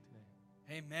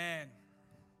Amen.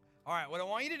 All right, what I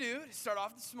want you to do to start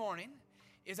off this morning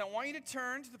is I want you to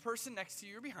turn to the person next to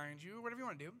you or behind you, or whatever you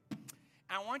want to do, and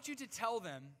I want you to tell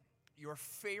them your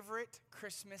favorite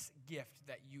Christmas gift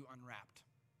that you unwrapped.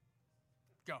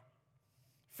 Go.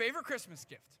 Favorite Christmas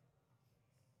gift.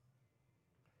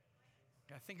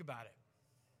 Gotta think about it.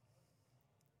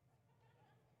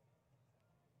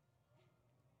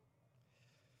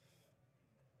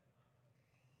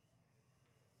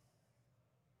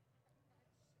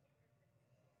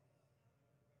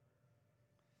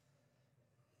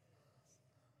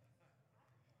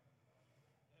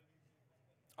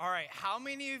 All right, how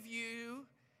many of you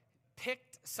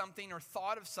picked something or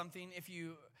thought of something if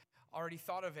you already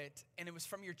thought of it and it was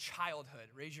from your childhood?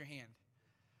 Raise your hand.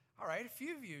 All right, a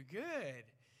few of you, good.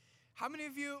 How many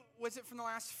of you was it from the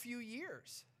last few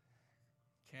years?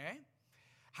 Okay.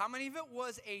 How many of it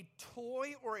was a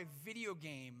toy or a video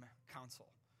game console?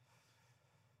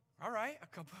 All right, a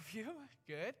couple of you,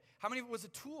 good. How many of it was a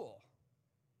tool?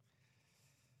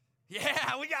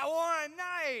 Yeah, we got one,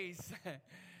 nice.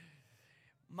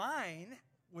 Mine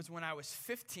was when I was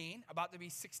 15, about to be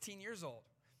 16 years old,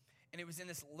 and it was in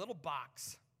this little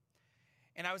box.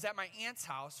 And I was at my aunt's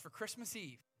house for Christmas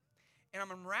Eve, and I'm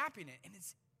unwrapping it, and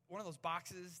it's one of those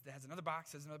boxes that has another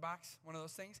box, one of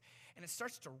those things, and it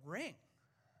starts to ring.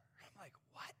 I'm like,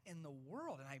 what in the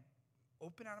world? And I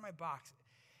open out of my box,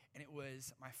 and it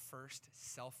was my first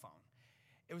cell phone.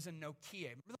 It was a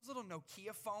Nokia. Remember those little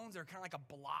Nokia phones? They're kind of like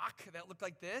a block that looked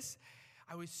like this.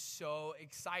 I was so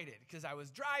excited because I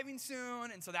was driving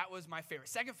soon, and so that was my favorite.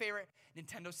 Second favorite,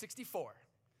 Nintendo 64.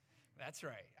 That's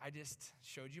right. I just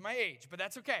showed you my age, but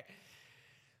that's okay.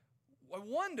 I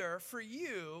wonder for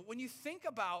you, when you think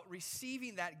about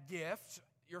receiving that gift,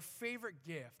 your favorite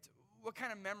gift, what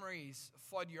kind of memories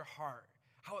flood your heart?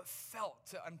 How it felt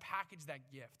to unpackage that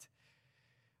gift?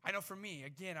 I know for me,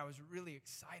 again, I was really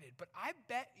excited, but I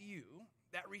bet you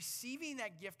that receiving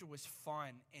that gift was fun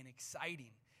and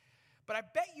exciting. But I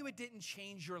bet you it didn't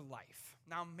change your life.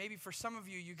 Now, maybe for some of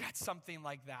you, you got something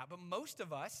like that. But most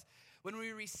of us, when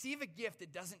we receive a gift,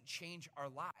 it doesn't change our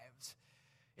lives.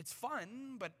 It's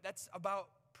fun, but that's about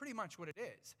pretty much what it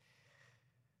is.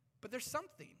 But there's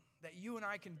something that you and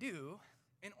I can do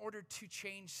in order to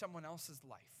change someone else's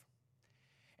life.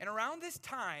 And around this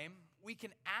time, we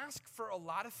can ask for a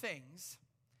lot of things,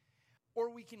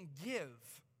 or we can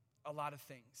give a lot of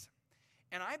things.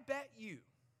 And I bet you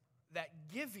that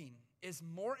giving is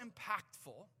more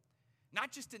impactful,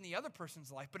 not just in the other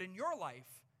person's life, but in your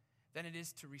life than it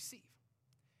is to receive.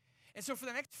 And so for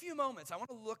the next few moments, I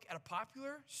want to look at a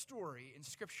popular story in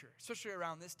Scripture, especially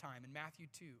around this time in Matthew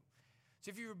 2. So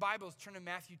if you have your Bibles, turn to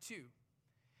Matthew 2.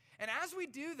 And as we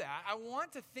do that, I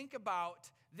want to think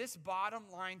about this bottom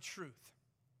line truth.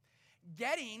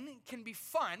 Getting can be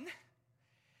fun,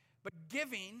 but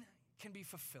giving can be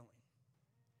fulfilling.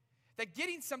 That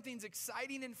getting something's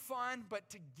exciting and fun, but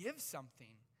to give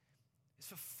something is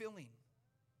fulfilling.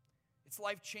 It's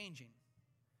life-changing.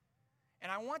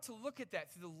 And I want to look at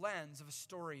that through the lens of a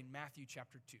story in Matthew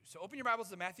chapter 2. So open your Bibles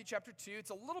to Matthew chapter 2. It's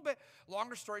a little bit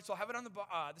longer story, so I'll have it on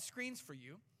the screens for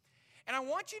you. And I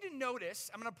want you to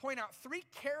notice, I'm going to point out three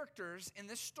characters in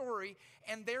this story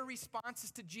and their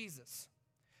responses to Jesus.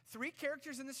 Three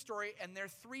characters in this story and their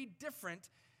three different,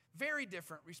 very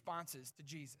different responses to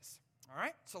Jesus. All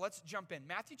right, so let's jump in.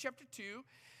 Matthew chapter 2,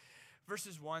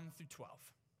 verses 1 through 12.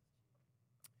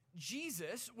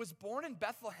 Jesus was born in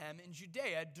Bethlehem in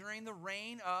Judea during the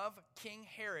reign of King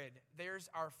Herod. There's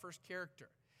our first character.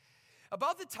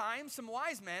 About the time, some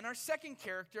wise men, our second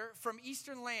character, from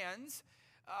eastern lands,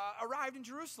 arrived in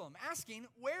Jerusalem, asking,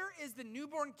 "Where is the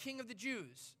newborn King of the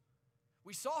Jews?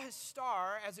 We saw his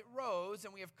star as it rose,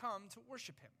 and we have come to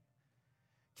worship him."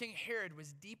 King Herod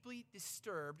was deeply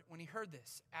disturbed when he heard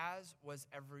this, as was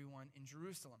everyone in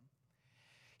Jerusalem.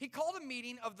 He called a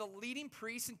meeting of the leading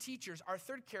priests and teachers, our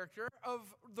third character,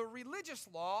 of the religious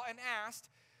law, and asked,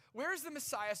 "Where is the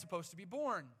Messiah supposed to be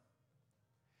born?"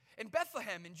 "In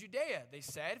Bethlehem in Judea," they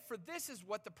said, "for this is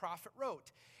what the prophet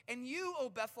wrote. And you, O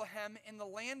Bethlehem, in the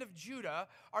land of Judah,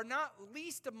 are not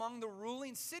least among the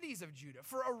ruling cities of Judah,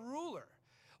 for a ruler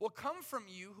will come from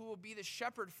you who will be the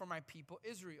shepherd for my people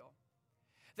Israel."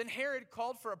 Then Herod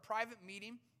called for a private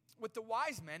meeting with the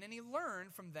wise men, and he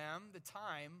learned from them the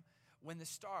time when the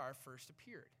star first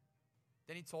appeared.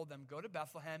 Then he told them, "Go to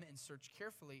Bethlehem and search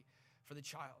carefully for the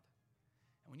child.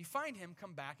 And when you find him,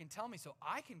 come back and tell me so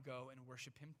I can go and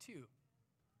worship him too."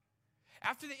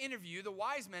 After the interview, the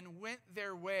wise men went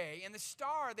their way, and the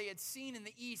star they had seen in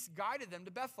the east guided them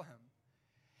to Bethlehem.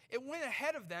 It went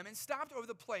ahead of them and stopped over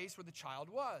the place where the child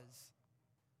was.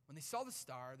 When they saw the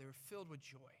star, they were filled with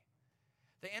joy.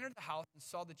 They entered the house and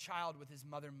saw the child with his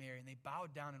mother Mary, and they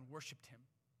bowed down and worshiped him.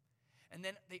 And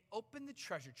then they opened the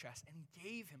treasure chest and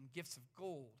gave him gifts of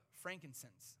gold,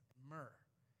 frankincense, and myrrh.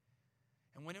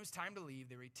 And when it was time to leave,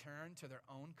 they returned to their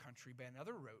own country by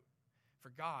another route, for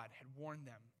God had warned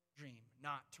them in a dream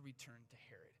not to return to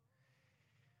Herod.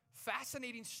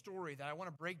 Fascinating story that I want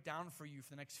to break down for you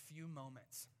for the next few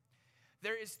moments.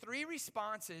 There is 3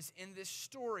 responses in this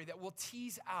story that we'll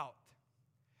tease out.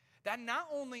 That not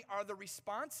only are the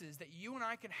responses that you and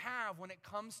I can have when it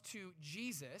comes to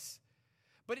Jesus,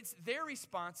 but it's their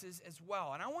responses as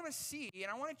well. And I want to see,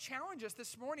 and I want to challenge us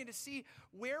this morning to see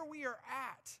where we are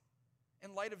at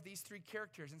in light of these 3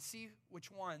 characters and see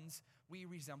which ones we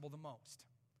resemble the most.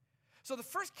 So the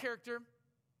first character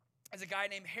is a guy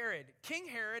named Herod. King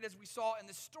Herod, as we saw in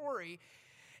the story.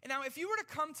 And now, if you were to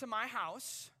come to my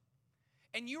house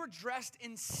and you were dressed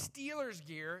in Steelers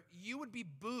gear, you would be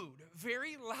booed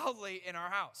very loudly in our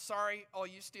house. Sorry, all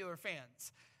you Steeler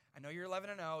fans. I know you're 11-0.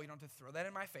 You don't have to throw that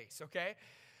in my face, okay?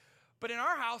 But in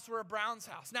our house, we're a Browns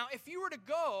house. Now, if you were to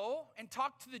go and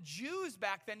talk to the Jews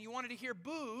back then, you wanted to hear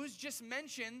boos, just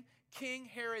mention King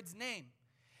Herod's name.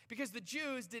 Because the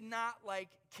Jews did not like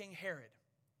King Herod.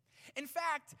 In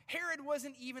fact, Herod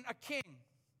wasn't even a king.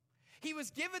 He was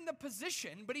given the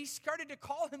position, but he started to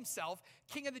call himself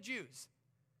King of the Jews.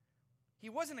 He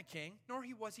wasn't a king, nor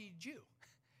was he a Jew.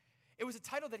 It was a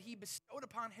title that he bestowed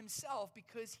upon himself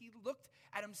because he looked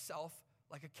at himself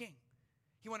like a king.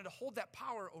 He wanted to hold that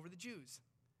power over the Jews.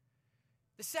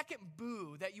 The second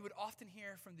boo that you would often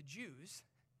hear from the Jews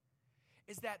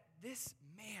is that this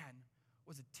man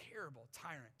was a terrible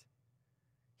tyrant.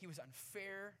 He was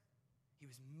unfair. He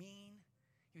was mean.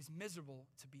 He was miserable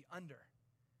to be under.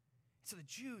 So the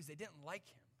Jews, they didn't like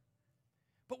him.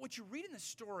 But what you read in the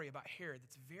story about Herod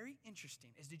that's very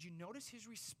interesting is, did you notice his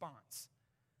response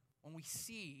when we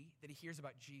see that he hears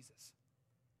about Jesus?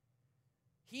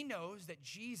 He knows that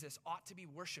Jesus ought to be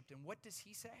worshiped. And what does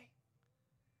he say?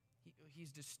 He's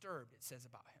disturbed, it says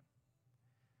about him.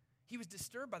 He was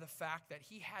disturbed by the fact that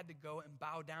he had to go and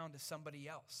bow down to somebody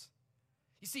else.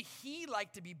 You see, he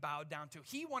liked to be bowed down to.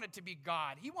 He wanted to be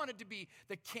God. He wanted to be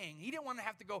the king. He didn't want to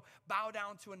have to go bow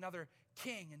down to another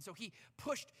king. And so he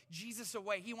pushed Jesus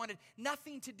away. He wanted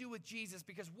nothing to do with Jesus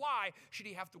because why should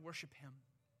he have to worship him?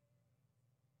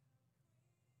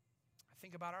 I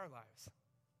think about our lives.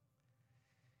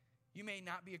 You may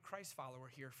not be a Christ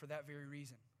follower here for that very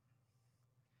reason.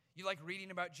 You like reading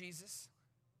about Jesus.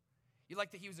 You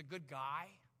like that he was a good guy.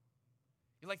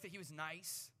 You like that he was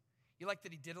nice. You like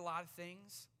that he did a lot of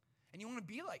things, and you want to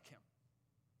be like him.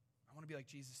 I want to be like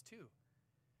Jesus too.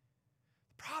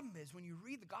 The problem is when you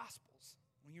read the Gospels,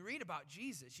 when you read about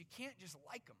Jesus, you can't just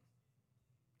like him.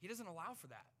 He doesn't allow for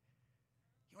that.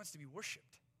 He wants to be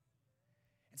worshiped.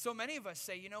 And so many of us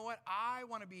say, you know what? I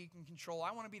want to be in control.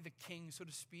 I want to be the king, so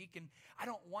to speak, and I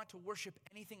don't want to worship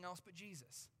anything else but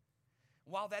Jesus.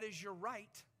 While that is your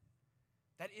right,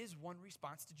 that is one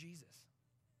response to Jesus,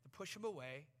 to push him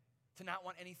away, to not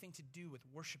want anything to do with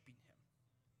worshiping him.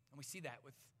 And we see that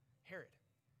with Herod.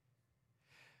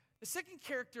 The second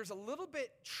character is a little bit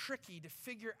tricky to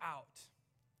figure out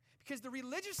because the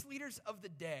religious leaders of the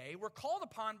day were called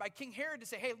upon by King Herod to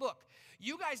say, hey, look,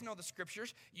 you guys know the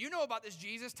scriptures. You know about this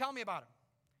Jesus. Tell me about him.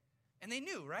 And they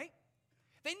knew, right?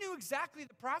 They knew exactly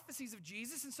the prophecies of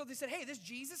Jesus. And so they said, hey, this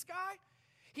Jesus guy,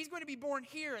 he's going to be born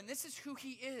here, and this is who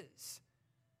he is.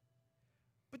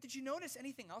 But did you notice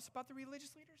anything else about the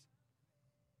religious leaders?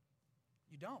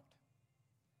 You don't.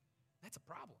 That's a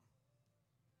problem.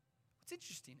 What's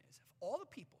interesting is, of all the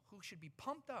people who should be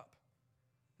pumped up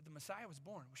that the Messiah was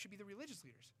born, who should be the religious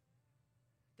leaders,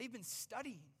 they've been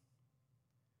studying.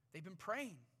 They've been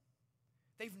praying.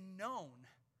 They've known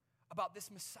about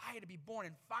this Messiah to be born,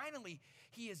 and finally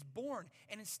he is born.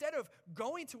 And instead of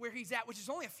going to where he's at, which is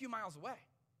only a few miles away,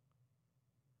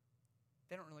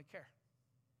 they don't really care.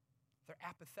 They're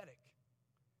apathetic.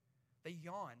 They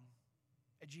yawn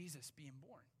at Jesus being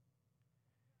born,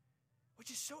 which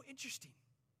is so interesting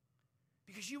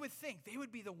because you would think they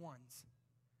would be the ones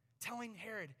telling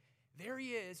Herod, there he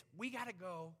is, we got to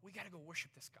go worship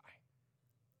this guy.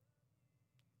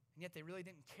 And yet they really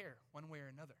didn't care one way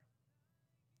or another.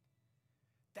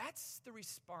 That's the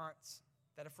response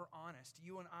that, if we're honest,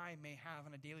 you and I may have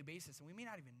on a daily basis, and we may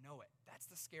not even know it. That's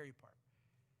the scary part.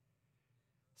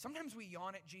 Sometimes we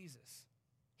yawn at Jesus.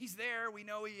 He's there, we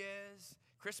know he is.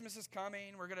 Christmas is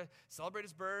coming, we're going to celebrate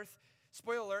his birth.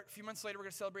 Spoiler alert, a few months later, we're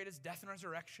going to celebrate his death and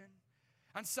resurrection.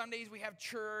 On Sundays, we have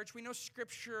church, we know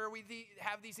scripture, we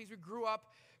have these things. We grew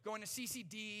up going to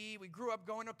CCD, we grew up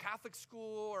going to a Catholic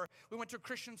school, or we went to a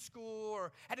Christian school,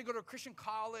 or had to go to a Christian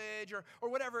college, or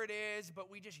whatever it is,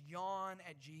 but we just yawn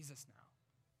at Jesus now.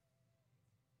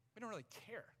 don't really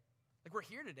care. Like, we're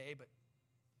here today, but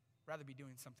rather be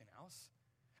doing something else.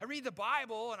 I read the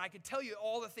Bible, and I can tell you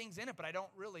all the things in it, but I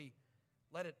don't really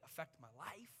let it affect my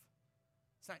life.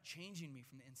 It's not changing me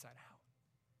from the inside out.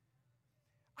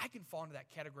 I can fall into that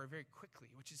category very quickly,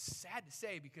 which is sad to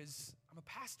say because I'm a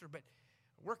pastor, but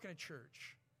I work in a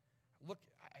church. I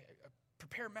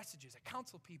prepare messages. I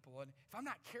counsel people. And if I'm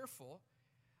not careful,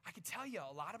 I can tell you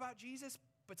a lot about Jesus,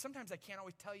 but sometimes I can't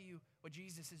always tell you what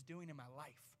Jesus is doing in my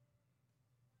life.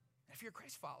 And if you're a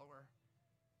Christ follower,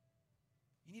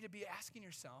 you need to be asking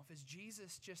yourself, is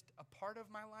Jesus just a part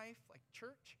of my life, like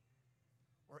church,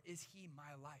 or is he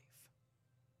my life?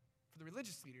 For the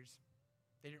religious leaders,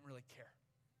 they didn't really care.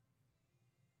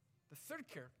 The third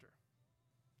character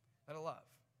that I love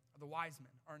are the wise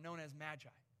men, are known as magi.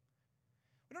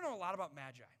 We don't know a lot about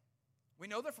magi. We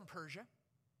know they're from Persia.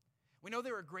 We know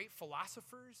they were great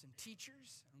philosophers and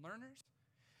teachers and learners.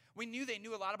 We knew they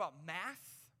knew a lot about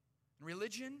math and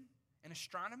religion and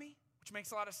astronomy, which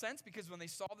makes a lot of sense because when they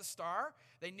saw the star,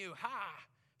 they knew,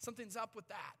 something's up with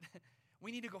that.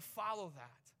 We need to go follow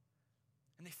that.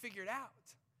 And they figured out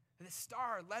that the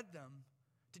star led them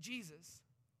to Jesus.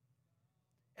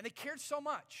 And they cared so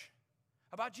much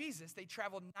about Jesus, they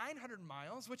traveled 900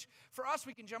 miles, which for us,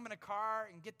 we can jump in a car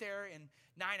and get there in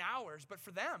 9 hours. But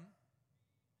for them,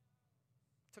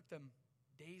 it took them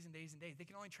days and days and days. They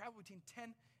can only travel between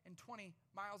 10 and 20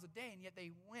 miles a day, and yet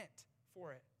they went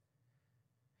for it.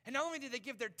 And not only did they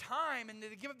give their time and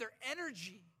they give up their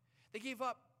energy, they gave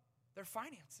up their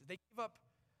finances. They gave up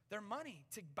their money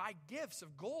to buy gifts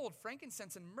of gold,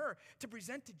 frankincense, and myrrh to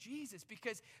present to Jesus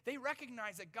because they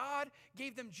recognize that God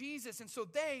gave them Jesus, and so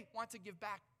they want to give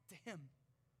back to him.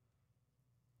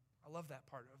 I love that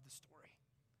part of the story.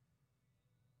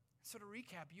 So to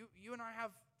recap, you and I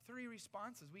have 3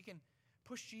 responses. We can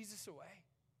push Jesus away.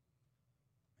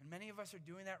 And many of us are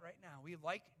doing that right now. We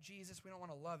like Jesus. We don't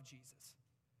want to love Jesus.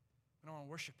 We don't want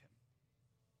to worship him.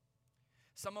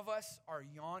 Some of us are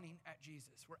yawning at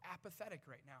Jesus. We're apathetic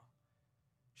right now.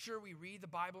 Sure, we read the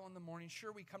Bible in the morning.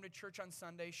 Sure, we come to church on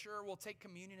Sunday. Sure, we'll take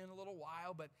communion in a little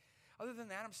while. But other than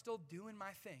that, I'm still doing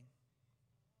my thing.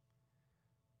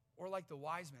 Or like the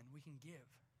wise men, we can give.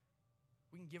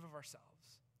 We can give of ourselves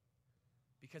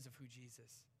because of who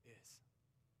Jesus is.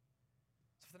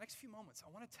 So for the next few moments,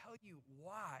 I want to tell you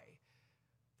why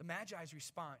the Magi's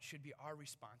response should be our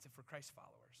response if we're Christ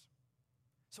followers.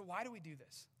 So why do we do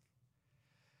this?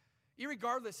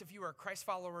 Irregardless if you are a Christ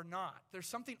follower or not, there's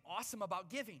something awesome about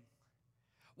giving.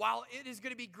 While it is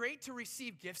going to be great to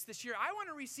receive gifts this year, I want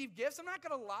to receive gifts. I'm not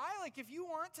going to lie. Like, if you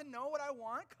want to know what I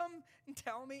want, come and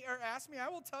tell me or ask me. I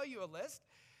will tell you a list.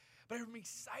 But I'm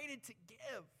excited to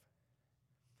give.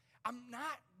 I'm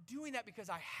not doing that because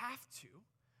I have to,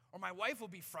 or my wife will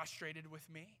be frustrated with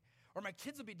me, or my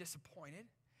kids will be disappointed.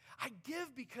 I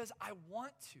give because I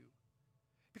want to.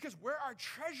 Because where our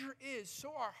treasure is, so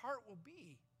our heart will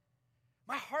be.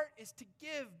 My heart is to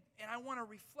give, and I want to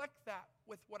reflect that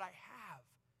with what I have.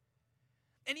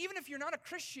 And even if you're not a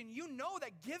Christian, you know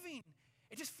that giving,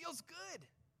 it just feels good.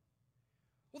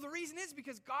 Well, the reason is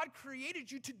because God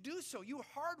created you to do so. You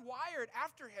hardwired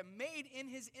after him, made in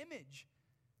his image.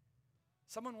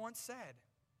 Someone once said,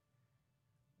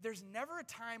 there's never a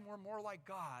time we're more like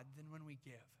God than when we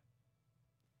give.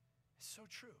 It's so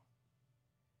true.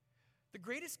 The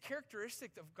greatest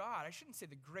characteristic of God, I shouldn't say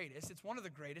the greatest, it's one of the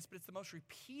greatest, but it's the most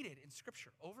repeated in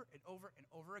Scripture over and over and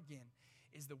over again,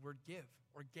 is the word give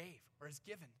or gave or is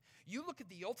given. You look at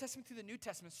the Old Testament through the New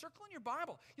Testament, circle in your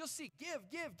Bible, you'll see give,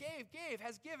 gave,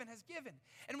 has given, has given.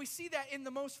 And we see that in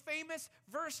the most famous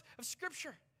verse of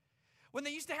Scripture. When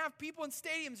they used to have people in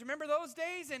stadiums, remember those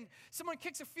days? And someone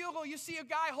kicks a field goal, you see a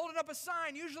guy holding up a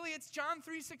sign. Usually it's John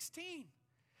 3:16.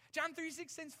 John 3:16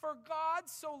 says, for God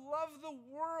so loved the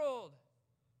world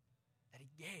that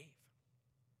he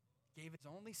gave his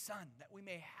only son that we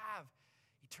may have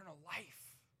eternal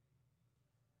life.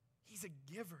 He's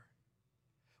a giver,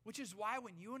 which is why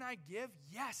when you and I give,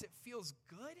 yes, it feels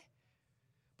good,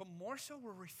 but more so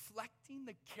we're reflecting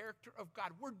the character of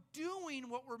God. We're doing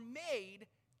what we're made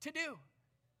to do.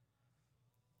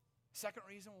 Second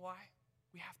reason why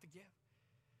we have to give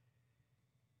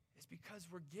is because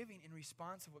we're giving in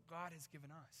response to what God has given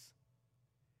us.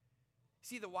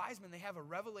 See, the wise men, they have a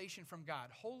revelation from God.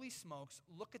 Holy smokes,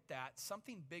 look at that.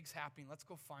 Something big's happening. Let's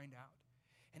go find out.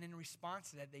 And in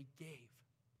response to that, they gave.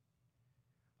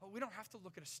 Well, we don't have to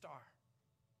look at a star.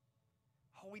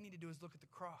 All we need to do is look at the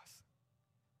cross.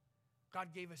 God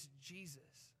gave us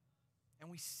Jesus.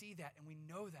 And we see that and we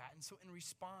know that. And so in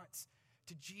response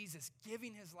to Jesus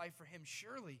giving his life for him,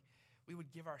 surely we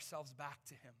would give ourselves back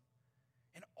to him.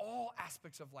 In all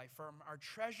aspects of life, from our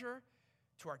treasure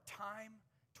to our time,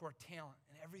 to to our talent,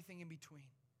 and everything in between.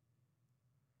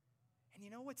 And you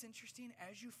know what's interesting?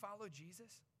 As you follow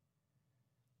Jesus,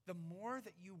 the more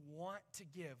that you want to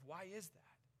give. Why is that?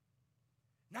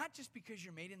 Not just because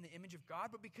you're made in the image of God,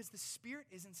 but because the Spirit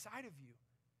is inside of you.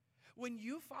 When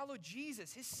you follow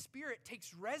Jesus, His Spirit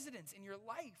takes residence in your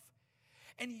life.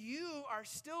 And you are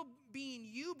still being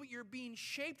you, but you're being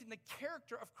shaped in the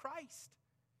character of Christ.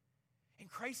 And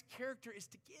Christ's character is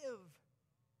to give.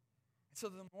 And so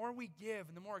the more we give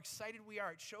and the more excited we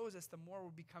are, it shows us the more we're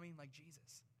becoming like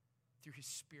Jesus through His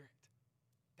Spirit.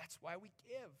 That's why we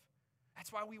give.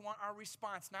 That's why we want our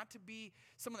response not to be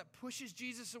someone that pushes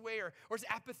Jesus away or is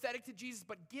apathetic to Jesus,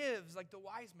 but gives like the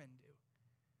wise men do.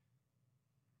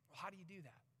 Well, how do you do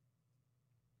that?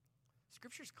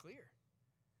 Scripture's clear.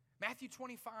 Matthew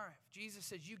 25, Jesus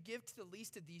says, you give to the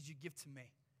least of these, you give to me.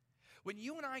 When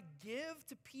you and I give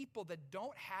to people that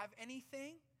don't have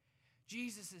anything,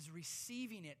 Jesus is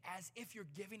receiving it as if you're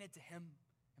giving it to Him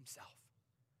Himself.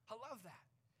 I love that.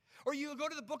 Or you go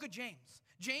to the book of James.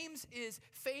 James is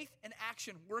faith and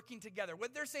action working together.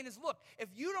 What they're saying is, look, if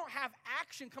you don't have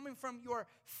action coming from your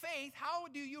faith, how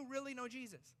do you really know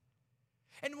Jesus?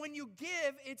 And when you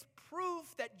give, it's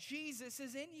proof that Jesus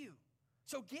is in you.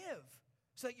 So give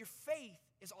so that your faith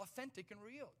is authentic and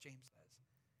real, James says.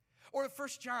 Or 1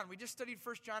 John. We just studied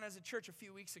 1 John as a church a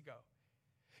few weeks ago.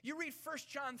 You read 1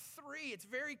 John 3, it's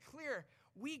very clear.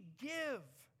 We give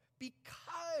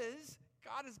because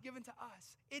God has given to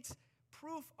us. It's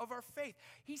proof of our faith.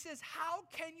 He says, how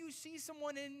can you see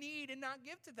someone in need and not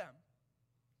give to them?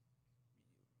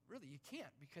 Really, you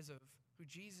can't because of who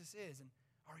Jesus is and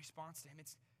our response to Him.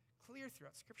 It's clear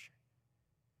throughout Scripture.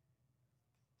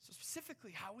 So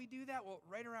specifically, how we do that? Well,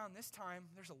 right around this time,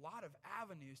 there's a lot of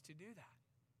avenues to do that.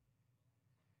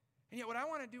 And yet what I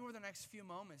want to do over the next few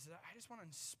moments is I just want to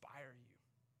inspire you.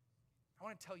 I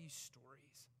want to tell you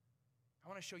stories. I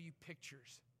want to show you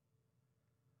pictures.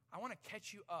 I want to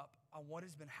catch you up on what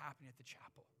has been happening at the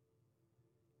chapel.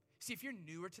 See, if you're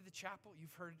newer to the chapel,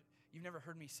 you've never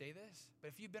heard me say this, but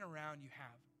if you've been around, you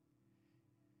have.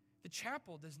 The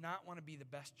chapel does not want to be the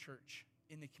best church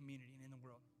in the community and in the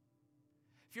world.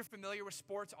 If you're familiar with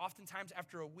sports, oftentimes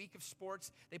after a week of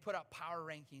sports, they put out power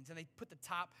rankings, and they put the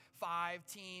top 5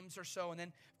 teams or so, and then,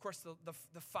 of course,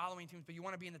 the following teams, but you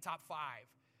want to be in the top 5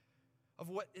 of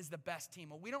what is the best team.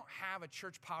 Well, we don't have a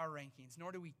church power rankings,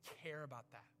 nor do we care about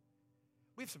that.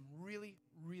 We have some really,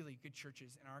 really good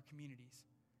churches in our communities.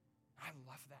 I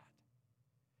love that.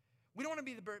 We don't want to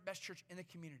be the best church in the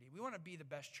community. We want to be the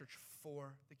best church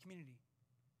for the community.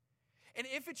 And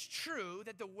if it's true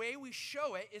that the way we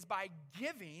show it is by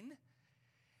giving,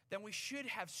 then we should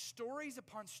have stories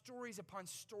upon stories upon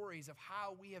stories of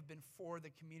how we have been for the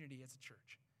community as a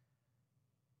church.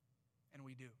 And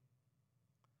we do.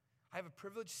 I have a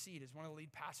privileged seat as one of the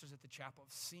lead pastors at the chapel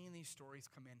of seeing these stories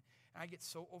come in, and I get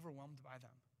so overwhelmed by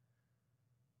them.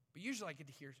 But usually I get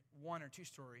to hear 1 or 2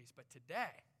 stories, but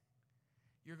today,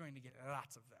 you're going to get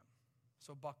lots of them.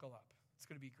 So buckle up. It's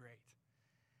going to be great.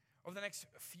 Over the next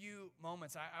few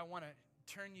moments, I want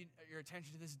to turn your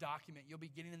attention to this document you'll be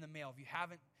getting in the mail. If you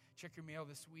haven't checked your mail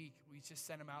this week, we just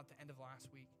sent them out at the end of last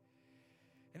week.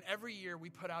 And every year we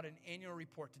put out an annual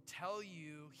report to tell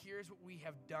you, here's what we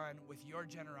have done with your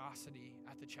generosity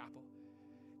at the chapel.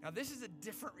 Now, this is a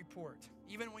different report.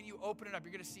 Even when you open it up,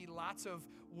 you're going to see lots of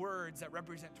words that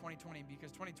represent 2020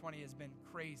 because 2020 has been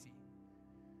crazy.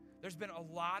 There's been a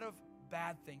lot of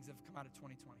bad things that have come out of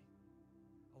 2020.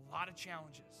 A lot of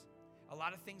challenges. A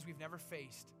lot of things we've never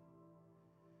faced.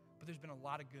 But there's been a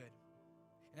lot of good.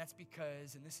 And that's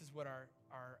because, and this is what our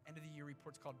end of the year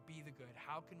report's called, Be the Good.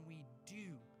 How can we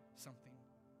do something?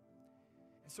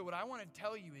 And so what I want to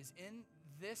tell you is in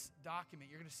this document,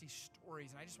 you're going to see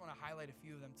stories, and I just want to highlight a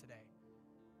few of them today.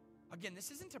 Again, this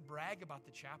isn't to brag about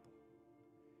the chapel.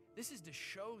 This is to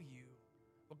show you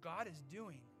what God is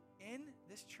doing in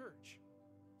this church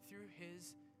through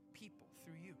His people,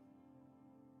 through you.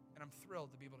 And I'm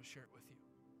thrilled to be able to share it with you.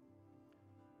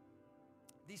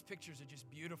 These pictures are just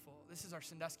beautiful. This is our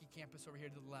Sandusky campus over here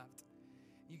to the left.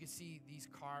 You can see these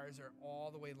cars are all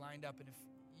the way lined up, and if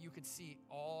you could see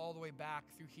all the way back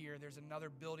through here, there's another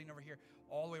building over here,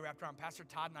 all the way wrapped around. Pastor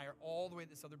Todd and I are all the way at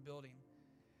this other building.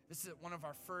 This is one of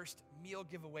our first meal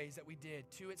giveaways that we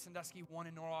did, 2 at Sandusky, 1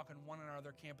 in Norwalk, and 1 on our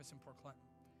other campus in Port Clinton.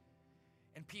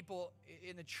 And people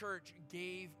in the church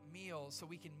gave meals so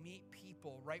we can meet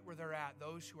people right where they're at,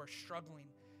 those who are struggling.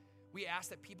 We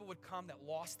asked that people would come that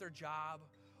lost their job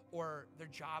or their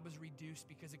job was reduced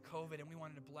because of COVID, and we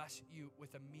wanted to bless you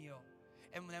with a meal.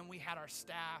 And then we had our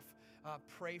staff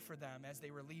pray for them as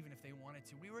they were leaving if they wanted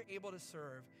to. We were able to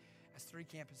serve, as 3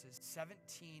 campuses,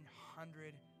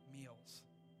 1,700 meals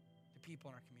to people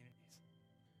in our communities.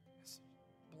 Just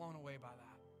blown away by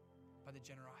that, by the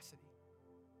generosity.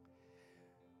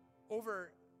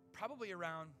 Over probably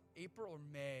around April or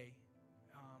May,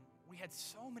 we had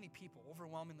so many people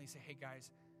overwhelmingly say, hey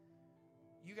guys,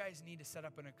 you guys need to set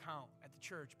up an account at the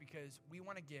church because we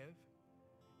want to give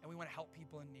and we want to help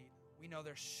people in need. We know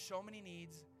there's so many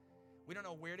needs. We don't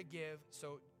know where to give.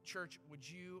 So church, would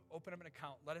you open up an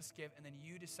account, let us give, and then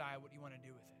you decide what you want to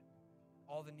do with it.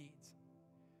 All the needs.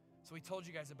 So we told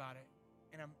you guys about it,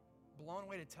 and I'm blown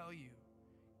away to tell you,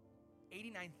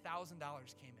 $89,000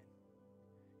 came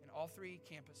in all 3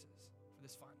 campuses for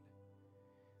this fund.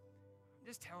 I'm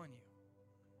just telling you,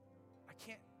 I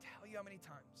can't tell you how many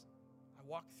times I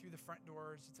walked through the front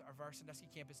doors of our Sandusky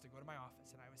campus to go to my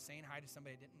office, and I was saying hi to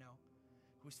somebody I didn't know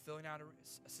who was filling out an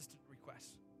assistant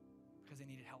request because they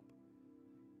needed help.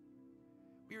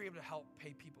 We were able to help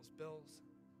pay people's bills.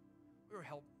 We were able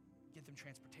to help get them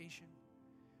transportation.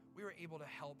 We were able to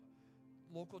help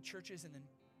local churches and then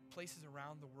places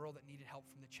around the world that needed help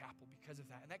from the chapel because of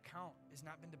that. And that count has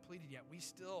not been depleted yet. We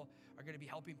still are going to be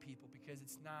helping people because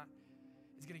it's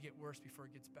going to get worse before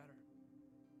it gets better.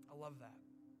 I love that.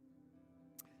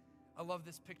 I love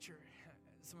this picture.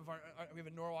 We have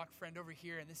a Norwalk friend over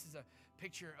here, and this is a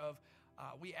picture of,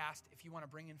 we asked if you want to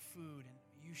bring in food, and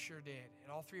you sure did.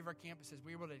 At all 3 of our campuses,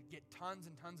 we were able to get tons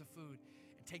and tons of food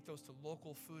and take those to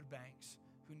local food banks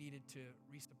who needed to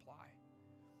resupply.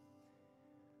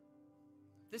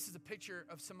 This is a picture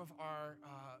of some of our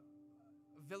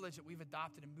village that we've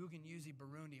adopted in Buganyuzi,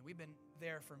 Burundi. We've been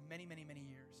there for many, many, many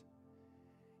years.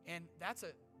 And that's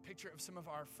a picture of some of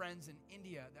our friends in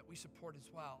India that we support as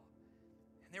well.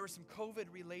 And there were some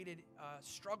COVID-related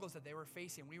struggles that they were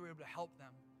facing. We were able to help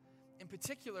them. In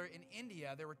particular, in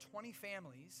India, there were 20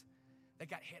 families that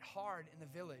got hit hard in the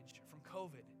village from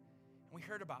COVID. And we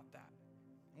heard about that.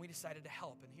 And we decided to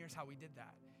help. And here's how we did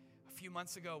that. A few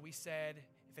months ago, we said,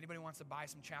 if anybody wants to buy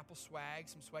some chapel swag,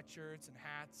 some sweatshirts and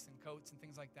hats and coats and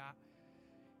things like that,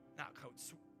 not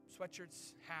coats,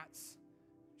 sweatshirts, hats,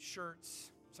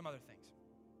 shirts, some other things.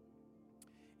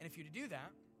 And if you to do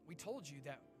that, we told you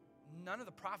that none of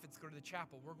the profits go to the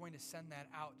chapel. We're going to send that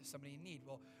out to somebody in need.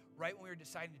 Well, right when we were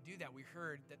deciding to do that, we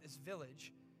heard that this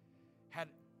village had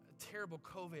a terrible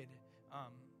COVID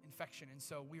infection. And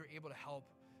so we were able to help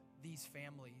these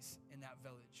families in that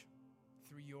village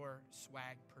through your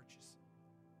swag purchase.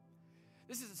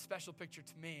 This is a special picture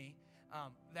to me.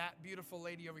 That beautiful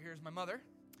lady over here is my mother,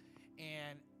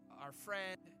 and our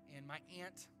friend and my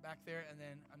aunt back there, and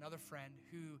then another friend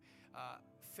who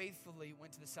faithfully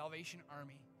went to the Salvation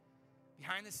Army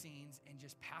behind the scenes and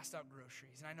just passed out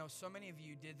groceries. And I know so many of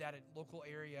you did that at local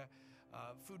area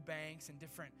food banks and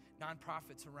different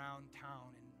nonprofits around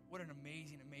town. And what an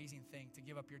amazing, amazing thing to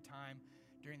give up your time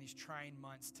during these trying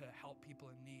months to help people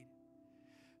in need.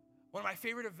 One of my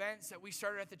favorite events that we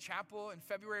started at the chapel in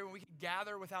February when we could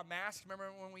gather without masks.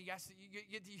 Remember when we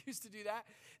used to do that?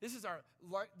 This is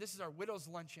our widow's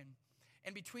luncheon.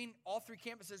 And between all 3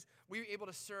 campuses, we were able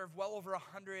to serve well over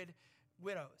 100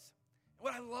 widows. And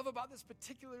what I love about this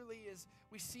particularly is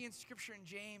we see in Scripture in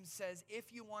James says,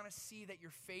 if you want to see that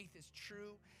your faith is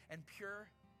true and pure,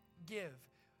 give.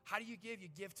 How do you give? You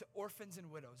give to orphans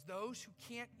and widows, those who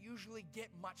can't usually get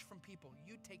much from people.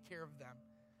 You take care of them.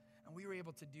 And we were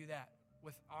able to do that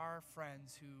with our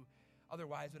friends who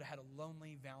otherwise would have had a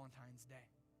lonely Valentine's Day.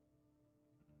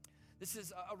 This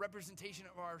is a representation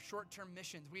of our short-term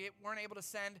missions. We weren't able to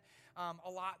send a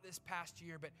lot this past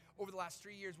year, but over the last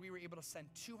 3 years, we were able to send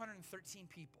 213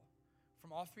 people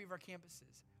from all 3 of our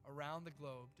campuses around the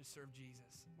globe to serve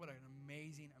Jesus. What an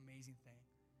amazing, amazing thing.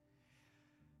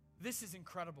 This is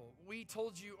incredible. We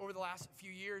told you over the last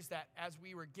few years that as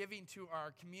we were giving to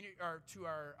our community, or to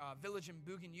our village in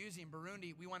Buganyuzi in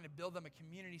Burundi, we wanted to build them a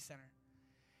community center.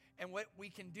 And what we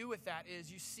can do with that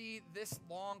is you see this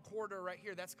long corridor right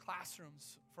here, that's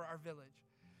classrooms for our village.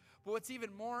 But what's even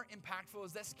more impactful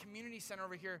is this community center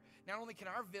over here. Not only can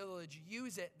our village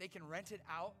use it, they can rent it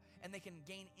out and they can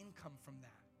gain income from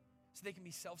that. So they can be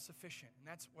self-sufficient. And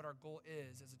that's what our goal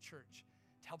is as a church,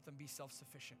 to help them be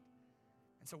self-sufficient.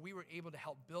 And so we were able to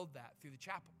help build that through the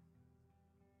chapel.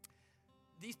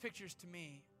 These pictures to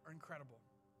me are incredible.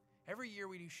 Every year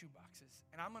we do shoe boxes.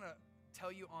 And I'm going to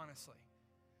tell you honestly,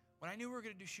 when I knew we were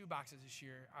going to do shoe boxes this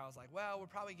year, I was like, well, we'll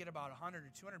probably get about 100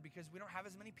 or 200 because we don't have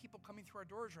as many people coming through our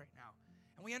doors right now.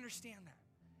 And we understand that.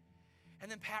 And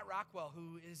then Pat Rockwell,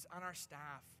 who is on our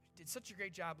staff, did such a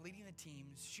great job leading the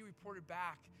teams. She reported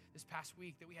back this past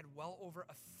week that we had well over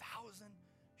 1,000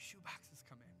 shoe boxes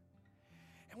come in.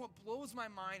 And what blows my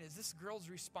mind is this girl's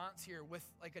response here with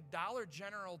like a Dollar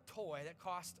General toy that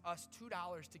cost us $2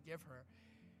 to give her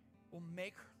will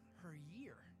make her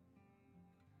year.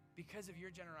 because of your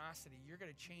generosity, you're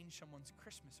going to change someone's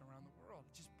Christmas around the world.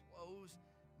 It just blows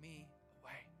me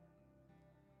away.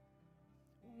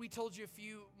 We told you a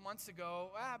few months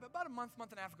ago, about a month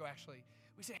and a half ago actually,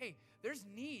 we said, hey, there's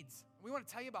needs. We want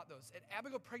to tell you about those at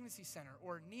Abigail Pregnancy Center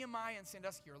or Nehemiah in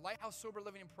Sandusky or Lighthouse Sober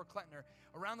Living in Port Clinton or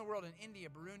around the world in India,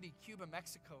 Burundi, Cuba,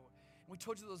 Mexico. And we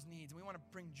told you those needs, and we want to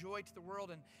bring joy to the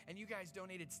world, and you guys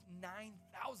donated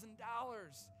 $9,000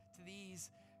 to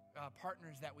these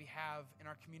partners that we have in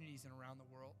our communities and around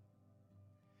the world.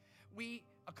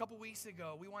 A couple weeks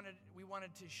ago, we wanted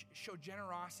to show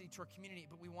generosity to our community,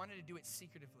 but we wanted to do it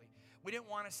secretively. We didn't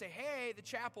want to say, hey, the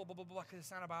chapel, blah, blah, blah, because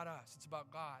it's not about us. It's about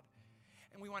God.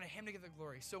 And we wanted him to get the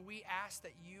glory. So we asked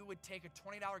that you would take a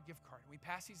 $20 gift card. We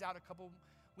passed these out a couple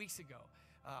weeks ago.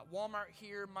 Walmart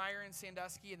here, Meijer in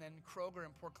Sandusky, and then Kroger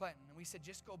in Port Clinton. And we said,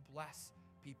 just go bless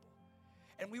people.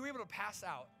 And we were able to pass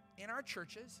out in our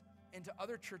churches and to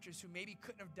other churches who maybe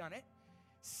couldn't have done it,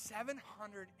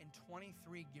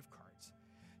 723 gift cards.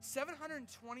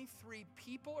 723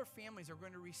 people or families are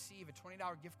going to receive a $20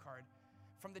 gift card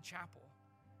from the chapel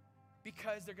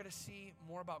because they're going to see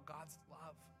more about God's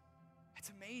love. That's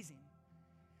amazing.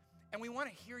 And we want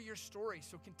to hear your stories,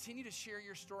 so continue to share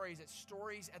your stories at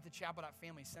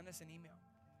stories@thechapel.family. Send us an email.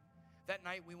 That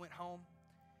night we went home,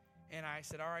 and I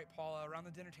said, all right, Paula, around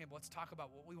the dinner table, let's talk about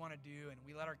what we want to do. And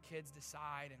we let our kids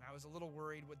decide, and I was a little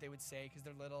worried what they would say because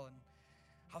they're little, and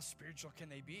how spiritual can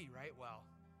they be, right? Well,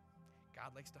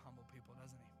 God likes to humble people,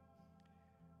 doesn't he?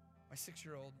 My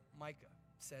 6-year-old Micah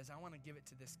says, I want to give it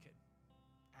to this kid.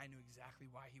 I knew exactly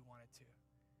why he wanted to.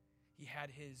 He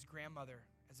had his grandmother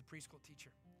as a preschool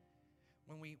teacher.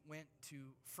 When we went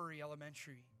to Furry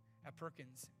Elementary at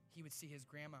Perkins, he would see his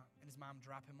grandma and his mom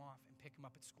drop him off and pick him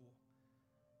up at school.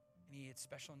 And he had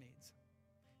special needs.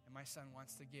 And my son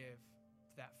wants to give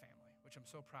to that family, which I'm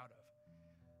so proud of.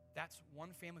 That's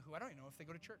one family who I don't even know if they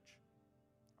go to church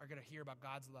are going to hear about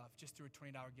God's love just through a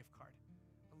 $20 gift card.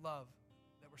 I love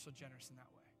that we're so generous in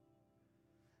that way.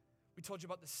 We told you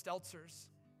about the Stelzers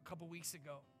a couple weeks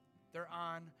ago. They're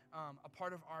on a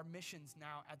part of our missions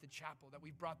now at the chapel that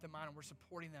we've brought them on, and we're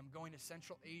supporting them going to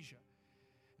Central Asia.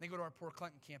 And they go to our Port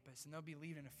Clinton campus, and they'll be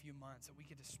leaving in a few months, and we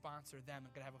get to sponsor them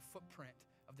and get to have a footprint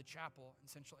of the chapel in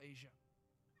Central Asia.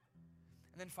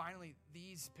 And then finally,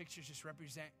 these pictures just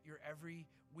represent your every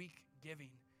week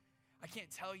giving. I can't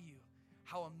tell you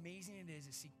how amazing it is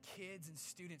to see kids and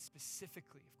students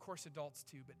specifically, of course adults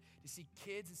too, but to see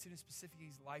kids and students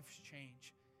specifically, lives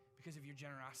change because of your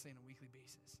generosity on a weekly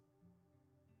basis.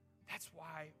 That's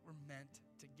why we're meant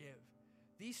to give.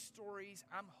 These stories,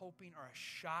 I'm hoping, are a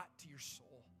shot to your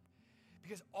soul.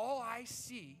 Because all I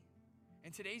see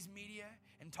in today's media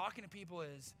and talking to people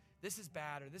is, this is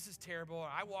bad, or this is terrible, or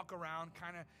I walk around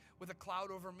kind of with a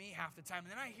cloud over me half the time.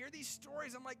 And then I hear these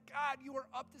stories, I'm like, God, you are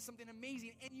up to something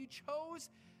amazing, and you chose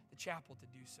the chapel to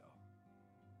do so.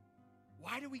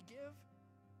 Why do we give?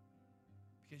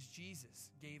 Because Jesus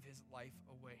gave his life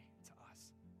away to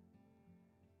us.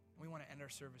 We want to end our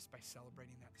service by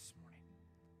celebrating that this morning.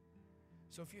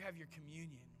 So if you have your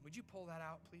communion, would you pull that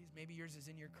out, please? Maybe yours is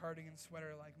in your cardigan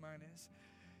sweater like mine is.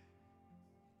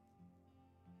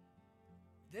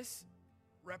 This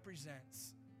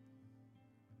represents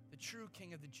the true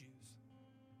King of the Jews,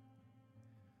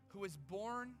 who was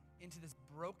born into this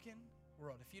broken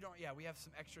world. If you don't, we have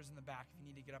some extras in the back if you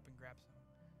need to get up and grab some.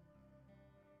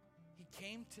 He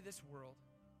came to this world,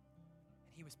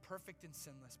 and he was perfect and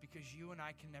sinless because you and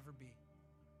I can never be.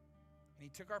 And he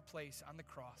took our place on the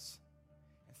cross,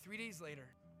 and 3 days later,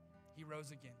 he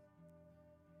rose again.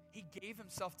 He gave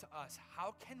himself to us.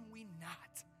 How can we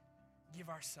not give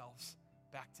ourselves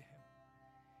back to him?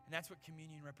 And that's what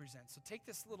communion represents. So take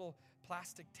this little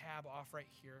plastic tab off right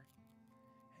here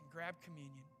and grab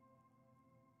communion.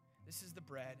 This is the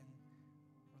bread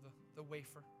or the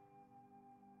wafer.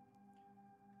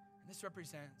 And this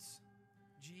represents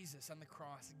Jesus on the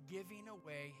cross giving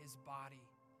away his body,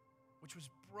 which was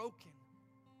broken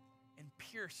and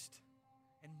pierced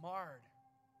and marred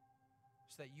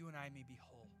so that you and I may be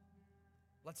whole.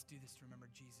 Let's do this to remember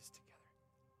Jesus together.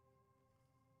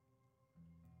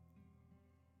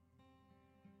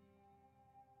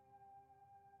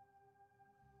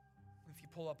 If you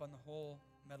pull up on the whole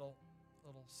metal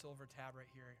little silver tab right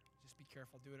here, just be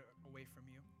careful, do it away from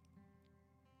you.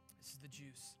 This is the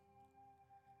juice.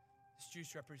 This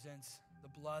juice represents the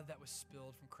blood that was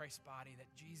spilled from Christ's body that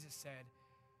Jesus said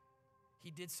he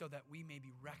did so that we may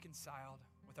be reconciled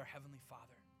with our Heavenly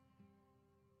Father.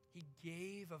 He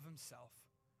gave of himself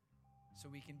so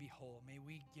we can be whole. May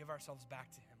we give ourselves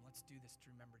back to him. Let's do this to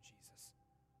remember Jesus.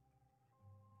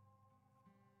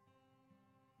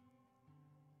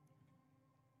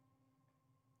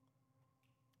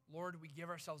 Lord, we give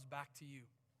ourselves back to you.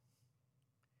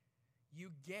 You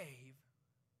gave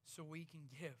so we can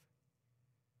give.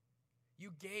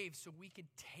 You gave so we could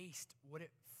taste what it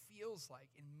feels like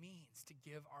and means to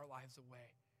give our lives away.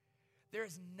 There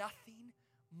is nothing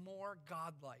more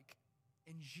God-like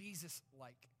and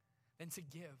Jesus-like than to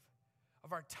give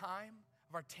of our time,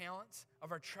 of our talents,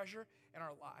 of our treasure, and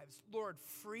our lives. Lord,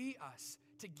 free us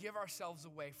to give ourselves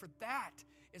away, for that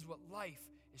is what life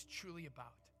is truly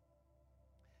about.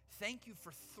 Thank you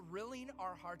for thrilling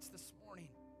our hearts this morning,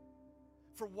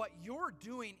 for what you're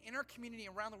doing in our community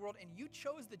around the world, and you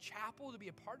chose the chapel to be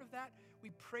a part of that. We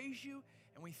praise you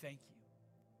and we thank you.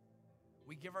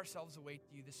 We give ourselves away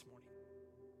to you this morning.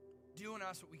 Do in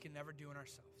us what we can never do in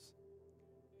ourselves.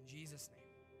 In Jesus' name,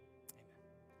 amen.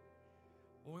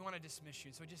 Well, we want to dismiss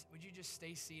you, so would you just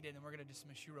stay seated, and we're going to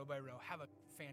dismiss you row by row. Have a fantastic